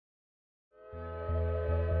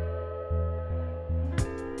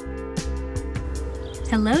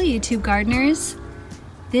Hello YouTube gardeners!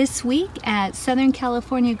 This week at Southern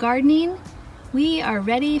California Gardening, we are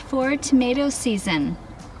ready for tomato season.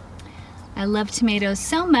 I love tomatoes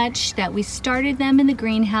so much that we started them in the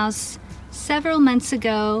greenhouse several months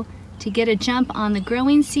ago to get a jump on the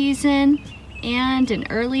growing season and an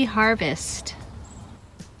early harvest.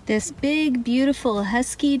 This big, beautiful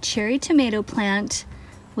husky cherry tomato plant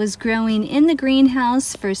was growing in the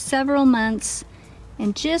greenhouse for several months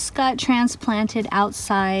and just got transplanted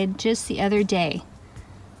outside just the other day.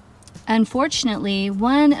 Unfortunately,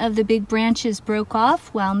 one of the big branches broke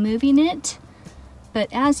off while moving it, but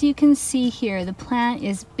as you can see here, the plant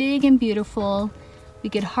is big and beautiful. We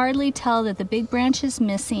could hardly tell that the big branch is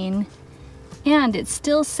missing, and it's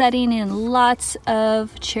still setting in lots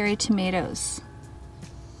of cherry tomatoes.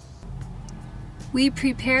 We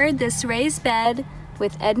prepared this raised bed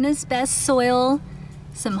with Edna's Best soil,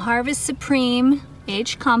 some Harvest Supreme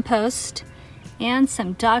aged compost, and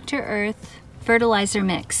some Dr. Earth fertilizer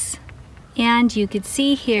mix. And you can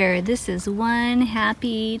see here, this is one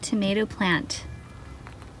happy tomato plant.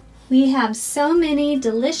 We have so many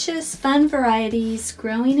delicious, fun varieties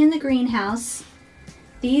growing in the greenhouse.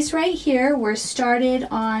 These right here were started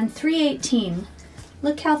on 3/18.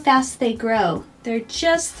 Look how fast they grow. They're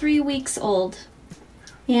just 3 weeks old.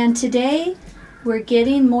 And today, we're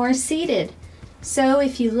getting more seeded. So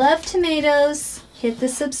if you love tomatoes, hit the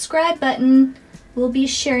subscribe button. We'll be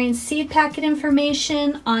sharing seed packet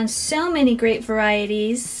information on so many great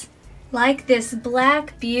varieties, like this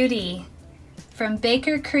Black Beauty from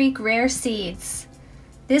Baker Creek Rare Seeds.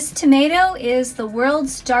 This tomato is the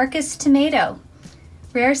world's darkest tomato.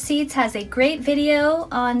 Rare Seeds has a great video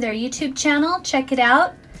on their YouTube channel. Check it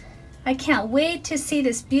out. I can't wait to see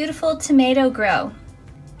this beautiful tomato grow.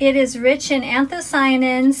 It is rich in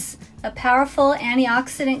anthocyanins, a powerful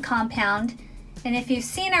antioxidant compound. And if you've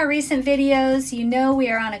seen our recent videos, you know we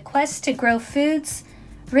are on a quest to grow foods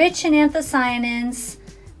rich in anthocyanins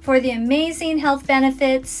for the amazing health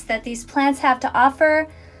benefits that these plants have to offer.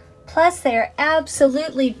 Plus, they are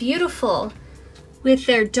absolutely beautiful with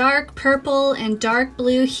their dark purple and dark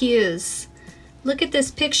blue hues. Look at this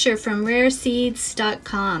picture from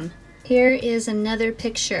rareseeds.com. Here is another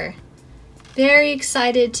picture. Very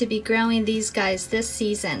excited to be growing these guys this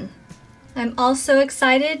season. I'm also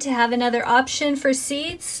excited to have another option for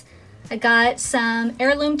seeds. I got some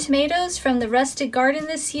heirloom tomatoes from the Rustic Garden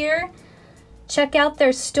this year. Check out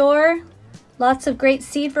their store. Lots of great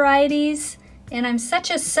seed varieties. And I'm such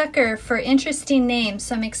a sucker for interesting names,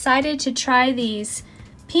 so I'm excited to try these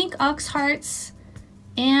Pink Ox Hearts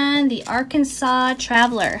and the Arkansas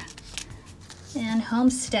Traveler and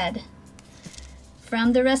Homestead.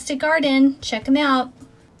 From the Rustic Garden, check them out.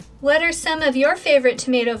 What are some of your favorite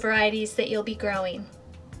tomato varieties that you'll be growing?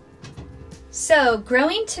 So,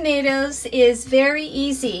 growing tomatoes is very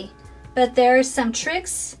easy, but there are some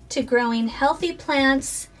tricks to growing healthy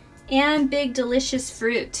plants and big delicious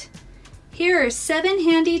fruit. Here are 7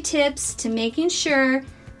 handy tips to making sure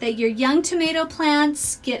that your young tomato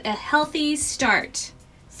plants get a healthy start.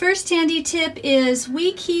 First handy tip is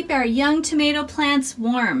we keep our young tomato plants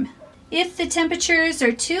warm. If the temperatures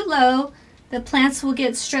are too low, the plants will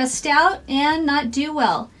get stressed out and not do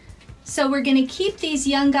well. So we're going to keep these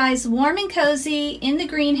young guys warm and cozy in the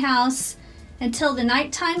greenhouse until the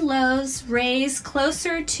nighttime lows raise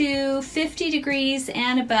closer to 50 degrees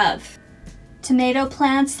and above. Tomato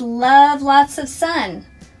plants love lots of sun.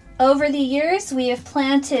 Over the years, we have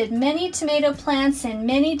planted many tomato plants in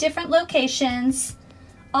many different locations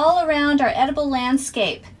all around our edible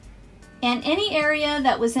landscape. And any area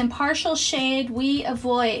that was in partial shade, we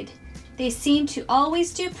avoid. They seem to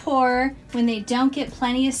always do poor when they don't get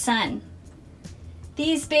plenty of sun.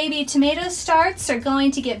 These baby tomato starts are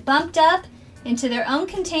going to get bumped up into their own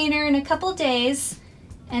container in a couple days,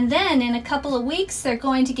 and then in a couple of weeks they're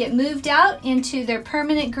going to get moved out into their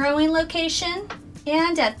permanent growing location.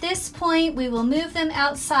 And at this point we will move them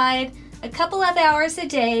outside a couple of hours a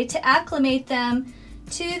day to acclimate them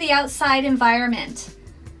to the outside environment.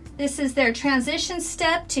 This is their transition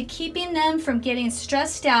step to keeping them from getting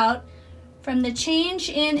stressed out from the change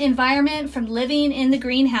in environment from living in the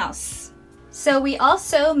greenhouse. So we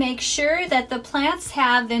also make sure that the plants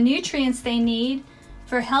have the nutrients they need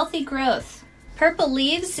for healthy growth. Purple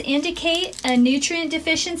leaves indicate a nutrient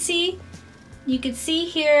deficiency. You can see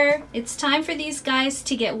here, it's time for these guys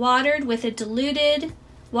to get watered with a diluted,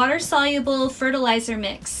 water-soluble fertilizer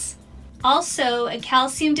mix. Also, a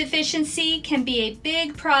calcium deficiency can be a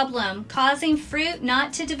big problem, causing fruit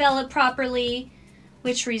not to develop properly,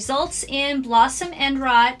 which results in blossom end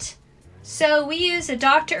rot. So we use a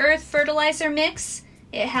Dr. Earth fertilizer mix.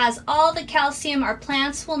 It has all the calcium our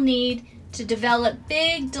plants will need to develop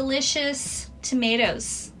big, delicious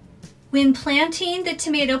tomatoes. When planting the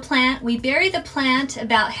tomato plant, we bury the plant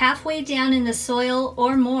about halfway down in the soil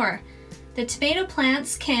or more. The tomato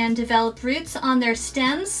plants can develop roots on their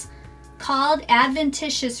stems called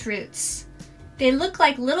adventitious roots. They look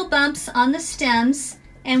like little bumps on the stems,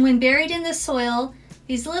 and when buried in the soil,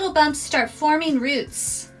 these little bumps start forming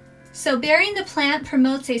roots. So burying the plant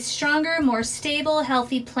promotes a stronger, more stable,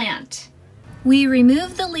 healthy plant. We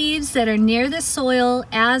remove the leaves that are near the soil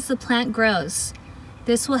as the plant grows.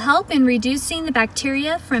 This will help in reducing the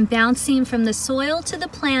bacteria from bouncing from the soil to the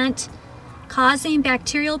plant, causing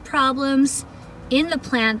bacterial problems in the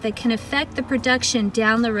plant that can affect the production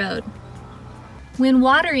down the road. When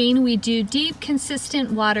watering, we do deep,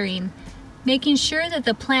 consistent watering, making sure that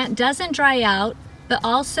the plant doesn't dry out, but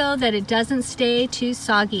also that it doesn't stay too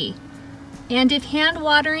soggy. And if hand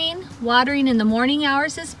watering, watering in the morning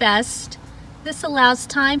hours is best. This allows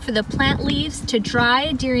time for the plant leaves to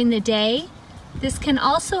dry during the day. This can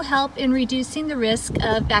also help in reducing the risk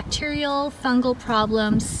of bacterial, fungal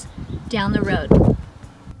problems down the road.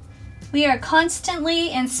 We are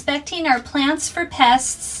constantly inspecting our plants for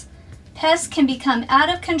pests. Pests can become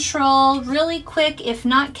out of control really quick if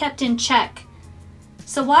not kept in check.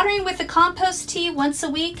 So watering with a compost tea once a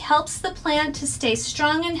week helps the plant to stay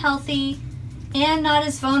strong and healthy and not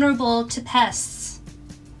as vulnerable to pests.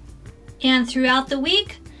 And throughout the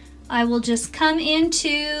week, I will just come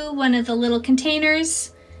into one of the little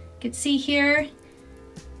containers. You can see here,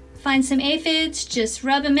 find some aphids, just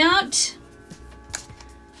rub them out,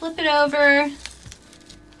 flip it over.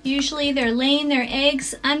 Usually they're laying their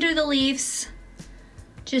eggs under the leaves.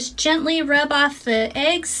 Just gently rub off the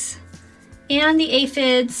eggs and the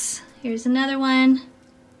aphids. Here's another one.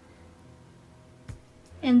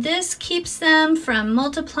 And this keeps them from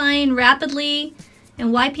multiplying rapidly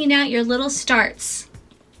and wiping out your little starts.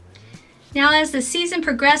 Now as the season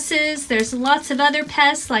progresses, there's lots of other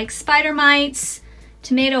pests like spider mites,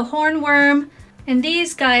 tomato hornworm, and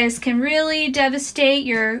these guys can really devastate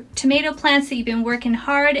your tomato plants that you've been working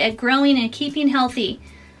hard at growing and keeping healthy.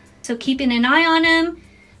 So keeping an eye on them,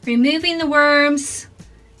 removing the worms,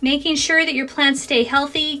 making sure that your plants stay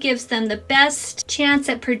healthy gives them the best chance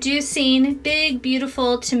at producing big,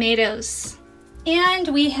 beautiful tomatoes. And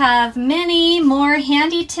we have many more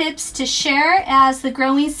handy tips to share as the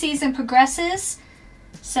growing season progresses.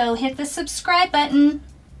 So hit the subscribe button.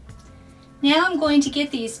 Now I'm going to get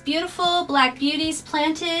these beautiful black beauties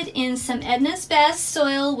planted in some Edna's Best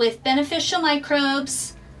soil with beneficial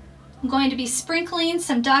microbes. I'm going to be sprinkling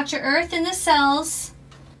some Dr. Earth in the cells.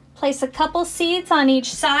 Place a couple seeds on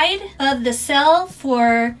each side of the cell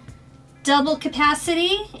for double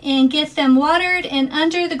capacity and get them watered and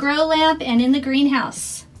under the grow lamp and in the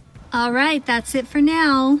greenhouse. All right, that's it for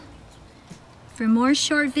now. For more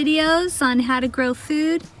short videos on how to grow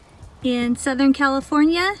food in Southern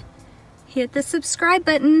California, hit the subscribe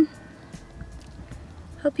button.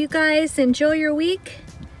 Hope you guys enjoy your week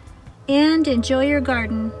and enjoy your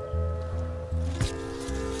garden.